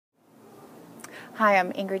Hi,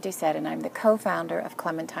 I'm Ingrid Doucette and I'm the co-founder of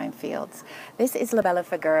Clementine Fields. This is La Bella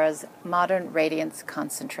Figura's Modern Radiance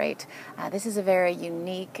Concentrate. This is a very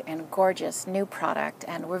unique and gorgeous new product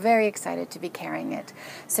and we're very excited to be carrying it.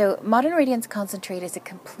 So Modern Radiance Concentrate is a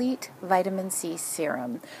complete vitamin C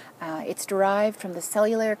serum. It's derived from the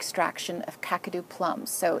cellular extraction of kakadu plums,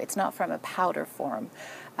 so it's not from a powder form.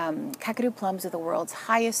 Kakadu plums are the world's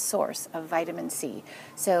highest source of vitamin C.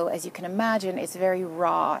 So as you can imagine, it's very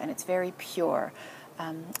raw and it's very pure.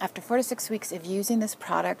 After 4 to 6 weeks of using this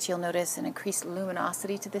product, you'll notice an increased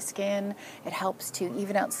luminosity to the skin. It helps to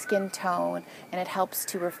even out skin tone, and it helps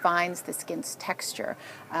to refine the skin's texture.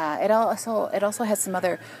 It also has some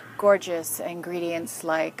other gorgeous ingredients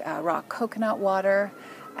like raw coconut water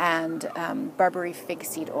and Barbary fig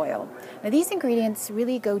seed oil. Now these ingredients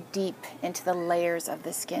really go deep into the layers of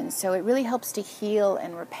the skin, so it really helps to heal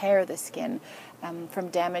and repair the skin from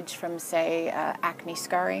damage from, say, acne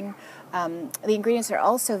scarring. The ingredients are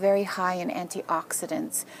also very high in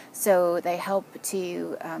antioxidants, so they help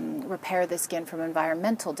to repair the skin from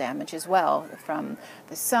environmental damage as well, from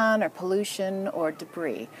the sun or pollution or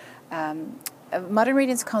debris. Modern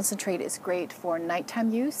Radiance Concentrate is great for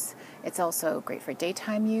nighttime use. It's also great for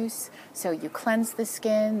daytime use. So you cleanse the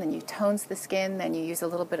skin, then you tones the skin, then you use a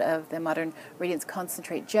little bit of the Modern Radiance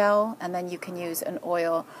Concentrate gel, and then you can use an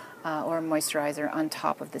oil or a moisturizer on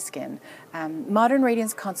top of the skin. Modern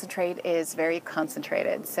Radiance Concentrate is very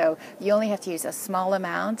concentrated, so you only have to use a small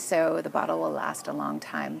amount, so the bottle will last a long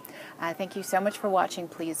time. Thank you so much for watching.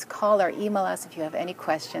 Please call or email us if you have any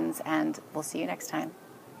questions, and we'll see you next time.